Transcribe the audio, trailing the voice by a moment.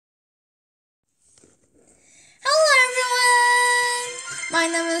my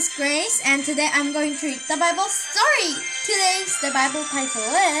name is Grace, and today I'm going to read the Bible story. The Bible title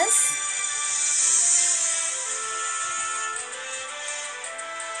is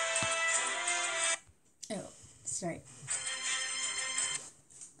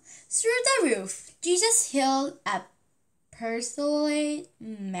Through the Roof. Jesus healed a paralyzed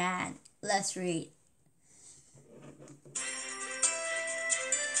man. Let's read.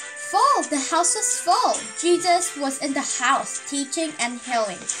 Full. The house was full. Jesus was in the house teaching and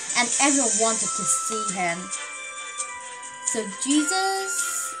healing, and everyone wanted to see him. So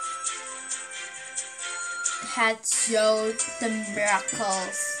Jesus had showed the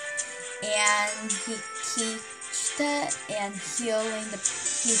miracles, and he taught it and he healed the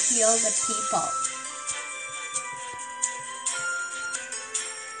people.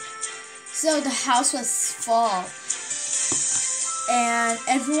 So the house was full, and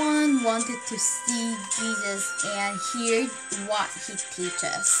everyone wanted to see Jesus and hear what he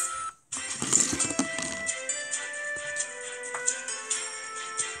teaches.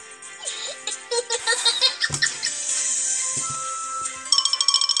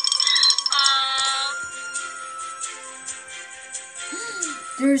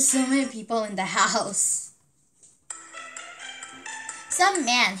 There's so many people in the house. Some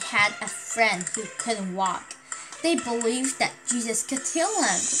man had a friend who couldn't walk. They believed that Jesus could heal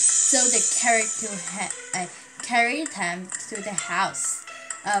him, so they carried him to the house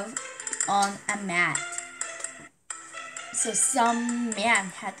on a mat. So some man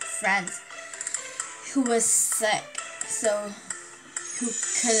had friends who was sick, who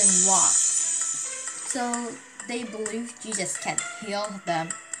couldn't walk. So they believed Jesus can heal them.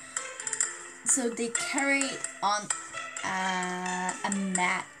 So they carried on a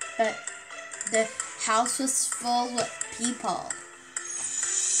mat, but the house was full with people.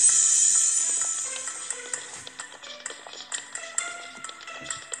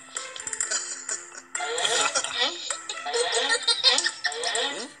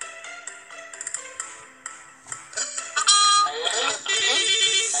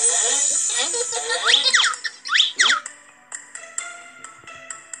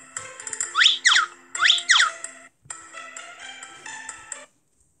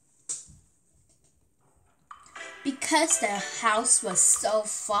 Because the house was so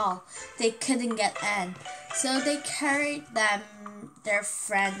full, they couldn't get in. So they carried their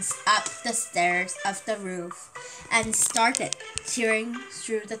friends up the stairs of the roof and started tearing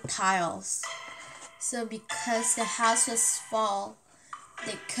through the tiles. So because the house was full,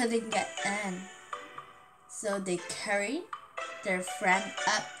 they couldn't get in. So they carried their friend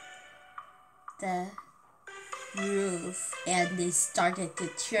up the roof and they started to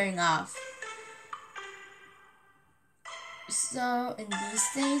tearing off. So in these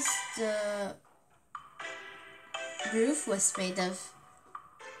days, the roof was made of,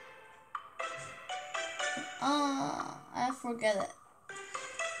 I forget it,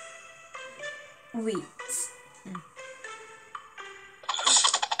 wheat.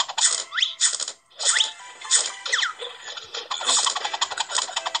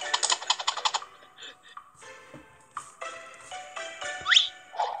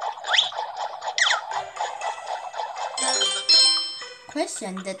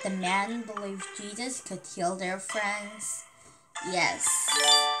 Question: did the man believe Jesus could heal their friends? Yes.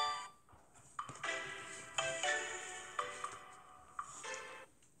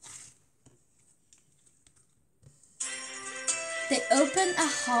 They opened a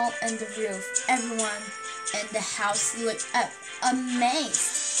hole in the roof. Everyone in the house looked up,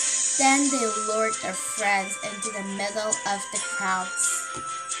 amazed. Then they lured their friends into the middle of the crowds.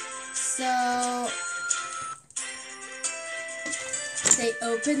 So they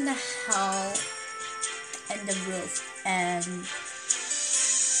opened the hole in the roof and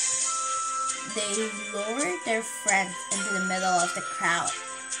they lured their friends into the middle of the crowd.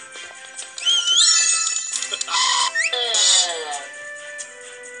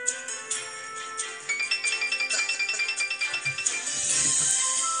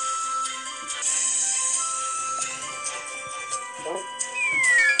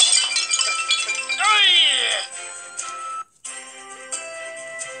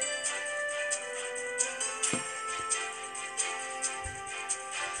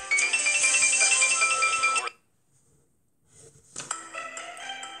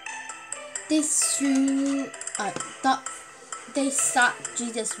 They thought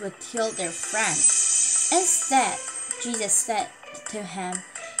Jesus would heal their friends. Instead, Jesus said to him,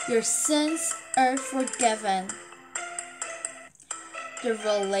 "Your sins are forgiven." The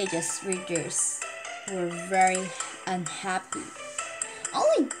religious leaders were very unhappy.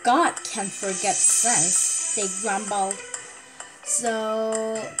 Only God can forgive sins, they grumbled.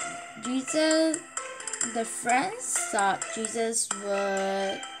 So the friends thought Jesus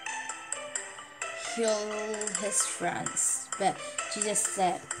would heal his friends, but Jesus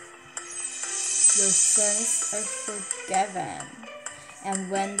said, "Your sins are forgiven." And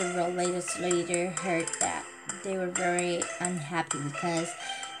when the religious leader heard that, they were very unhappy because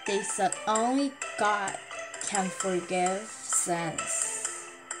they thought only God can forgive sins.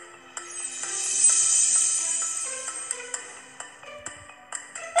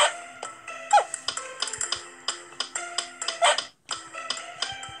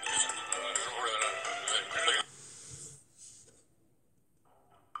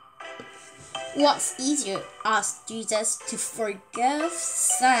 What's easier, asked Jesus, to forgive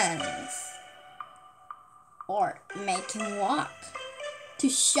sins or make him walk? To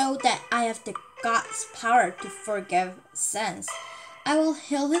show that I have the God's power to forgive sins, I will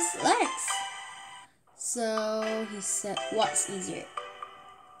heal his legs. So he said, what's easier?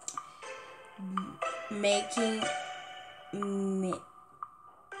 Making me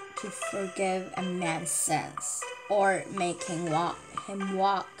to forgive a man's sins or making him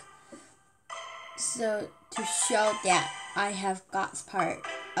walk. So to show that I have God's power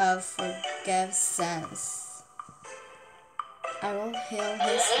of forgive sins, I will heal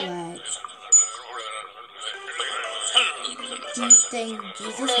his legs. Do you think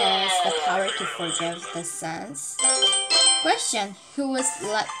Jesus has the power to forgive the sins? Question: who was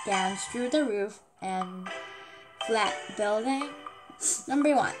let down through the roof and flat building?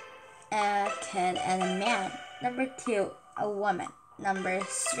 Number 1, a kid and a man. Number 2, a woman. Number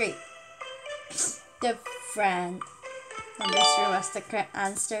 3, the friend. Number 3 was the correct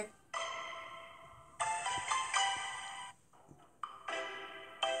answer.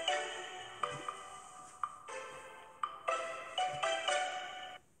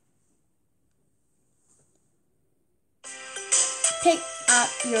 Pick up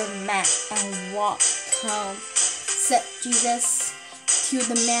your mat and walk home, said Jesus to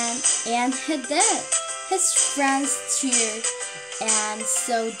the man, and he did. His friends cheered, and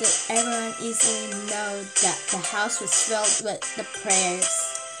so did everyone easily know that the house was filled with the prayers.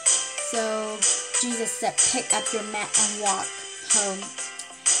 So Jesus said, pick up your mat and walk home.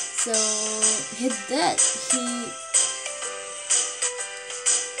 So he did.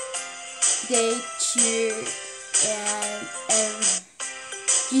 They cheered, and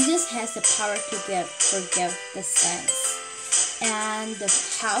Jesus has the power to forgive the sins. And the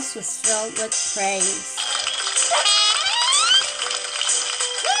house was filled with praise.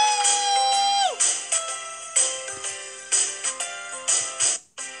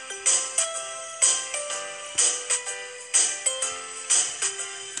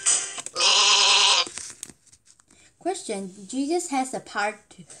 Question: Jesus has the power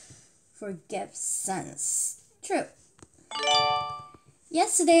to forgive sins. True.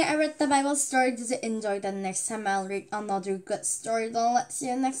 Yesterday I read the Bible story. Did you enjoy that? Next time I'll read another good story. Don't let's see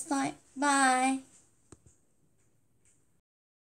you next time. Bye.